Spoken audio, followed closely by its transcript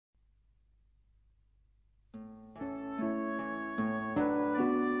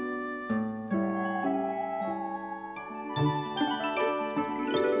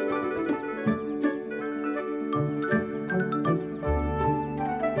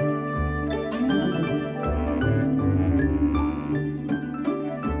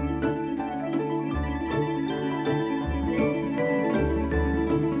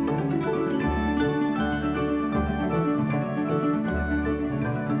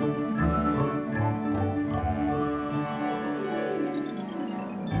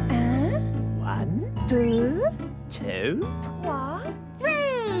2, 3.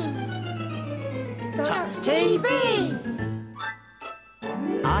 Tots TV.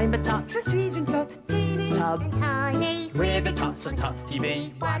 I'm a tot. Je suis une Tot télé. Tom. And Tiny. We're the Tots on Tots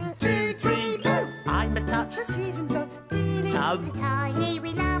TV. 1, 2, 3, boo. I'm a tot. Je suis une Tot télé. Tom. And Tiny,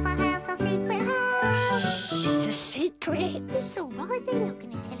 we love our house, our secret house. It's a secret. It's all right, they're not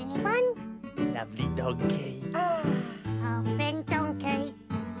going to tell anyone. Lovely donkey. Our friend Donkey.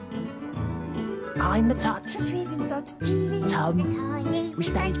 I'm a tot. Je suis une Tot télé. Tom. Tiny. We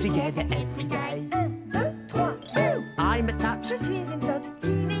stay together every day. 1, 2, 3, boo. I'm a tot. Je suis une Tot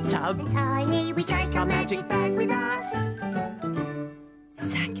télé. Tom. Tiny, we take our magic bag with us.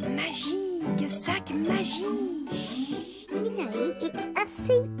 Sac magique, sac magique. Tilly, it's a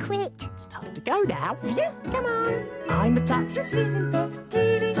secret. It's time to go now. Viens. Come on. I'm a tot. Je suis une Tot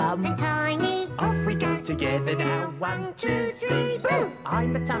télé. Tom. And Tiny, Off we go together now. 1, 2, 3, boo.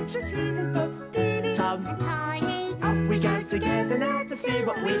 I'm a tot. Je suis une Tot télé. Tom. and Tiny. Off we go together now to see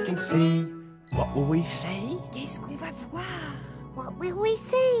what we can see. What will we see? Qu'est-ce qu'on va voir? What will we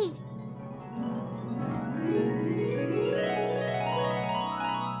see?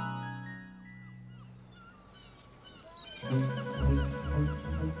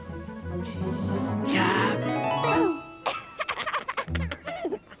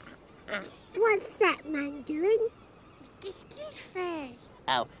 What's that man doing? Qu'est-ce qu'il fait?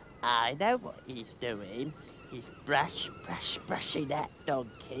 Oh, I know what he's doing. He's brushing that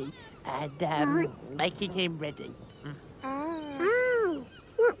donkey and making him ready. Oh,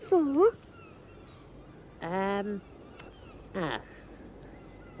 what for?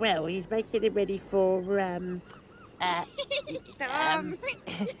 Well, he's making him ready for,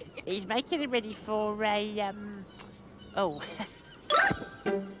 he's making him ready for a, oh.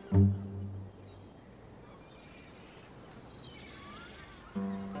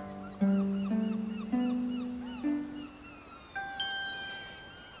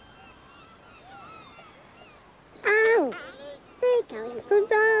 Oh, they're going for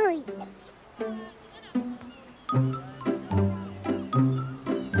rides.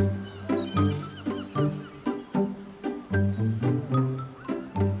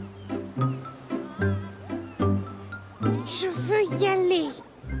 Je veux y aller.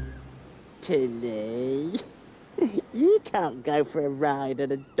 Tilly, you can't go for a ride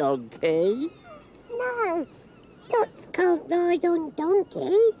on a donkey. No, Tots can't ride on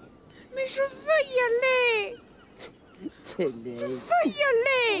donkeys. Mais je veux y aller. Tilly. Je veux y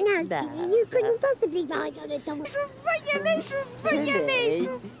aller. No, No. Tilly, you couldn't possibly ride on a donkey. Je veux y aller. Je veux y aller.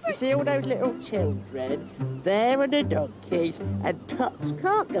 Tilly, you see all those little children? They're on the donkeys, and Tots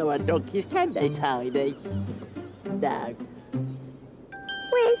can't go on donkeys, can they, Tiny? No.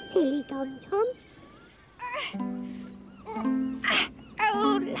 Where's Tilly gone, Tom?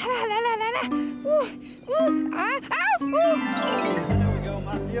 Oh, la la la la la la. Ooh, ooh, ah, ah, ooh. There we go,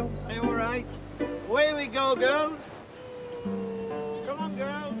 Matthew. Are you all right? Away we go, girls. Come on,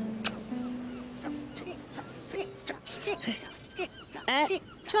 girls.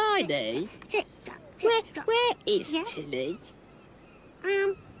 Tiny? Where is Yeah? Tilly? I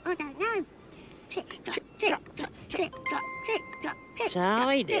don't know. Trick, drop, trick, drop, trick, drop, trick, drop, trick, drop, trick,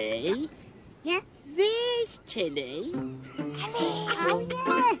 Tiny? drop. Yeah? There's Tilly. Oh,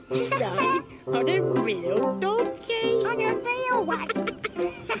 yeah. She's riding on a real donkey. On a real one.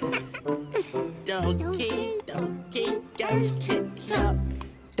 Donkey, donkey, goes clip-clop.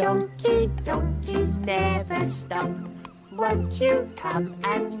 Donkey, donkey, never stop. Won't you come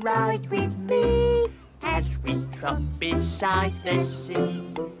and ride with me as we trot beside the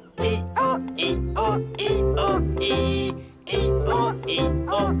sea? E-oh, e-oh, e-oh, e. E-oh,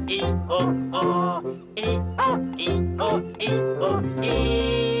 e-oh, e-oh, oh. E-oh, e-oh, e-oh, e.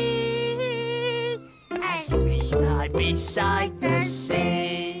 As we ride beside the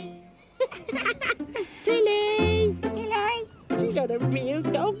sea. Tilly! Tilly. She's on a real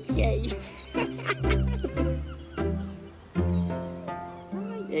donkey.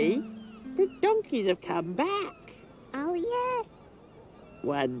 Tiny, the donkeys have come back. Oh, yeah.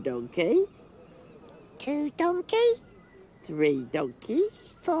 1 donkey, 2 donkeys. 3 donkeys,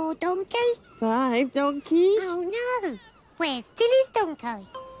 4 donkeys. 5 donkeys. Oh, no. Where's Tilly's donkey?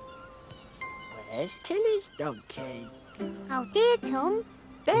 Where's Tilly's donkey? Oh, dear, Tom.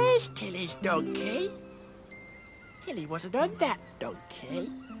 There's Tilly's donkey. Tilly wasn't on that donkey.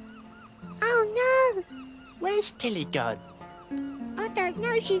 Oh, no. Where's Tilly gone? I don't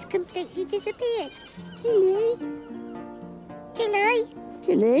know. She's completely disappeared. Tilly. Tilly.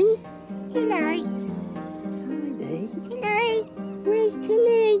 Tilly? Tilly. Tilly? Tilly. Where's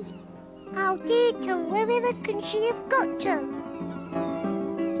Tilly? Oh, dear, Tom. Wherever can she have got to?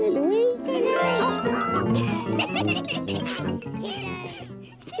 Tilly? Tilly.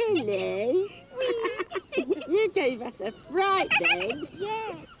 Tilly? You gave us a fright then.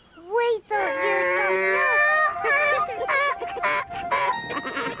 Yeah. We thought you'd come.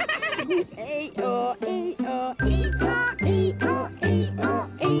 E-O, E-O, E-O, E-O, E-O, E-O,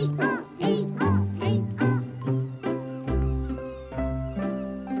 E-O, E-O, E-O.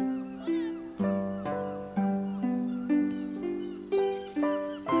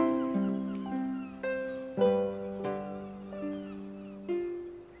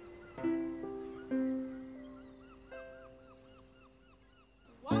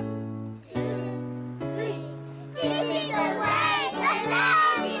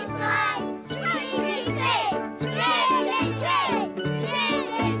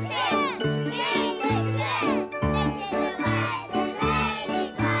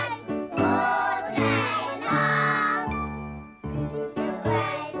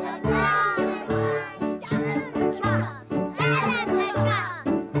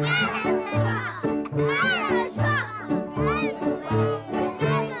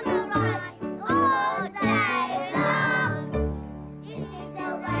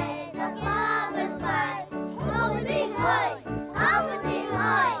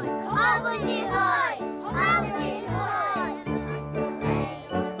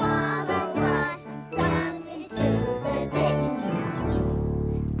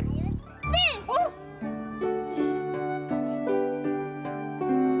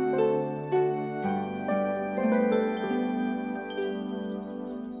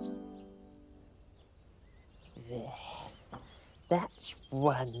 That's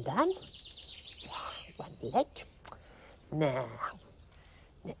one done. One leg. Now,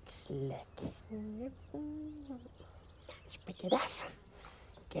 next leg. That's big enough.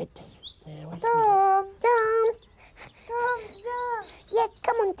 Good. Now, where's Tom, viens. Yeah,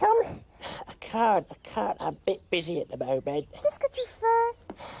 come on, Tom. I can't. I'm a bit busy at the moment. Qu'est-ce que tu fais?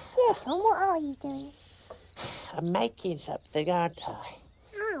 Yeah, Tom, what are you doing? I'm making something, aren't I?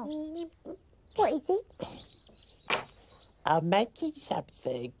 Oh. What is it? I'm making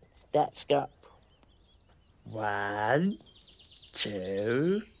something that's got 1,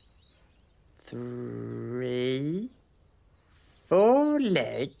 2, 3, 4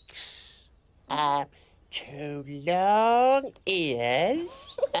 legs, 2 long ears,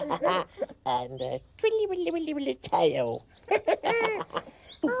 and a twiddly tail.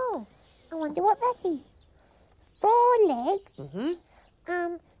 Oh, I wonder what that is. 4 legs. Mm-hmm.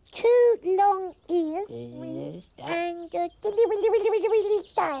 2 long ears. Yes, yeah. And a dilly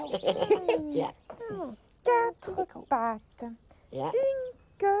tail. Yeah. Oh, 4 pattes, Yeah. une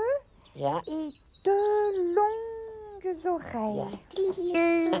queue Yeah. et 2 longues oreilles. 2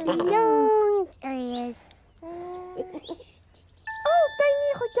 long ears. Oh,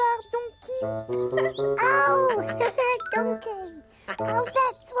 Tiny, regarde, Donkey. Oh, donkey. Oh,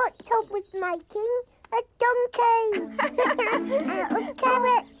 that's what Tom was making. A donkey. Out of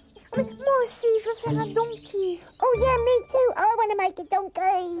carrots. Mais moi aussi, je veux faire un donkey. Oh, yeah, me too. I want to make a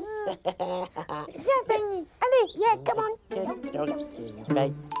donkey. Viens, Tiny. Allez. Yeah, come on.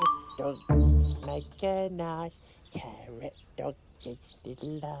 Make a nice carrot donkey.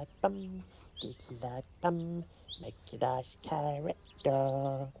 Diddle-da-bum, diddle-da-bum. Make a nice carrot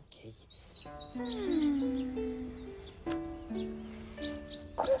donkey.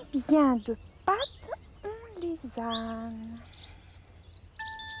 Combien de pattes ont les ânes?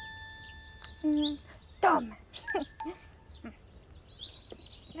 Tom.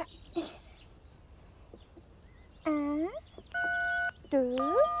 1, 2,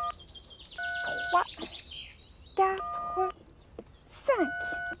 3, 4, 5.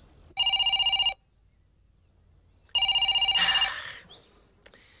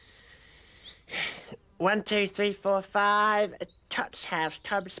 One, two, three, four, 5. Tots house,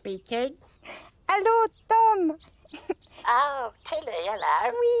 Tom speaking. Allô, Tom. Oh, Tilly,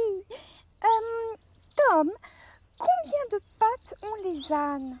 hello. Oui. Tom, combien de pattes ont les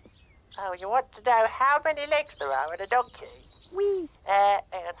ânes? Oh, you want to know how many legs there are in a donkey? Oui. Hang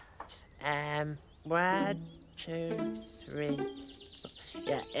on. 1, 2, 3.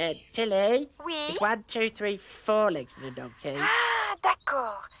 Yeah, Tilly. Oui. It's 1, 2, 3, 4 legs in a donkey. Ah,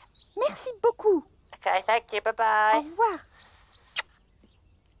 d'accord. Merci beaucoup. Okay, thank you. Au Bye-bye. revoir.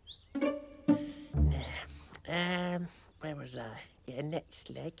 Where was I? Yeah, next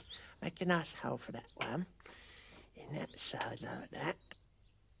leg. Make a nice hole for that one. In that side like that.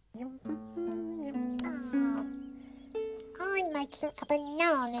 I'm making a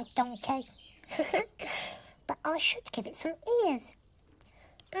banana donkey. But I should give it some ears.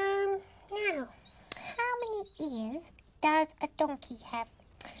 Now, how many ears does a donkey have?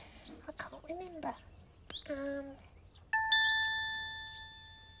 remember.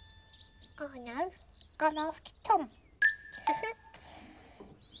 Oh no, I'll ask Tom. One,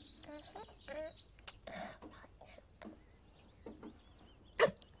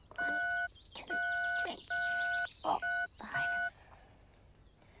 two, three, 4,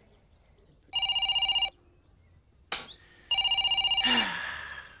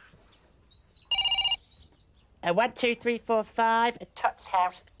 5. One, two, three, four, 5. Tots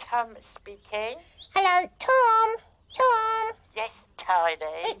house. Tom speaking. Hello, Tom. Tom. Yes, Tiny.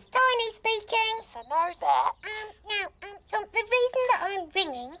 It's Tiny speaking. Yes, I know that. Tom, the reason that I'm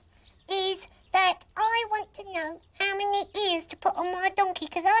ringing is that I want to know how many ears to put on my donkey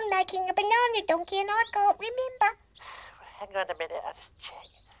because I'm making a banana donkey and I can't remember. Hang on a minute, I'll just check.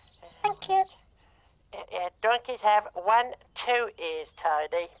 Thank you. Yeah, donkeys have 1, 2 ears,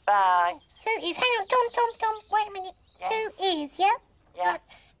 Tiny. Bye. 2 ears. Hang on, Tom, wait a minute. Yes. 2 ears, yeah? Yeah. Right.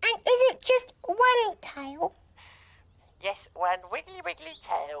 And is it just one tail? Yes, 1 wiggly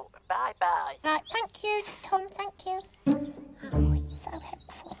tail. Bye-bye. Right, thank you, Tom, thank you. Oh, it's so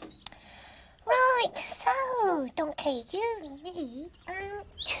helpful. Right, so, donkey, you need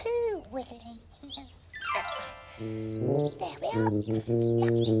 2 wiggly ears. There we are.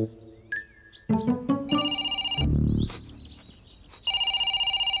 Lovely.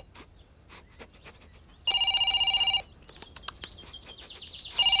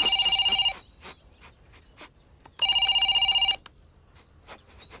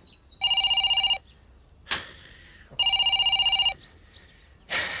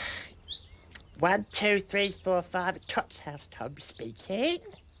 One, two, three, 4, 5. Tots house. Tom speaking.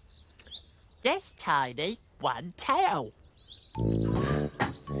 Yes, Tiny. 1 tail.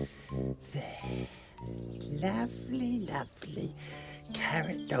 There. Lovely.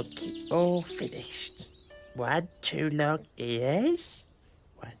 Carrot donkey all finished. 1, 2 long ears.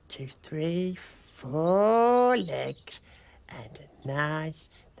 1, 2, 3, 4 legs. And a nice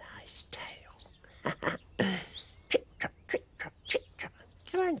tail. Trick-trot.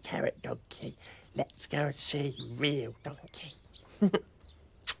 Come on, carrot donkey. Let's go and see real donkey.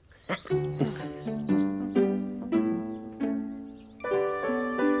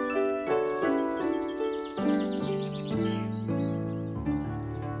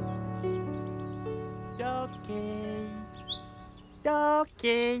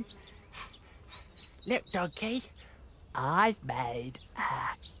 Donkey. Look, donkey. I've made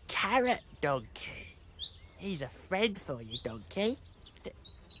a carrot donkey. He's a friend for you, donkey.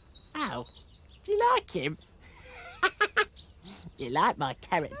 Oh, do you like him? You like my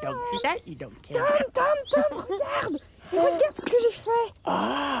carrot donkey, don't you, donkey? Tom, regarde! Regarde ce que j'ai fait!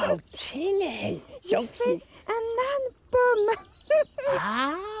 Oh, Tilly! J'ai fait un âne pomme!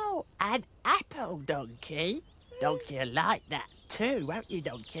 Oh, an apple donkey. Donkey will like that too, won't you,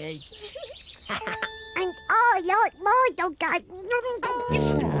 donkey? And I like my donkey.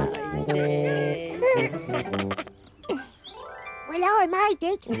 Well, I made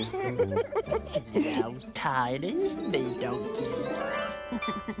it. How tiny, isn't he, donkey?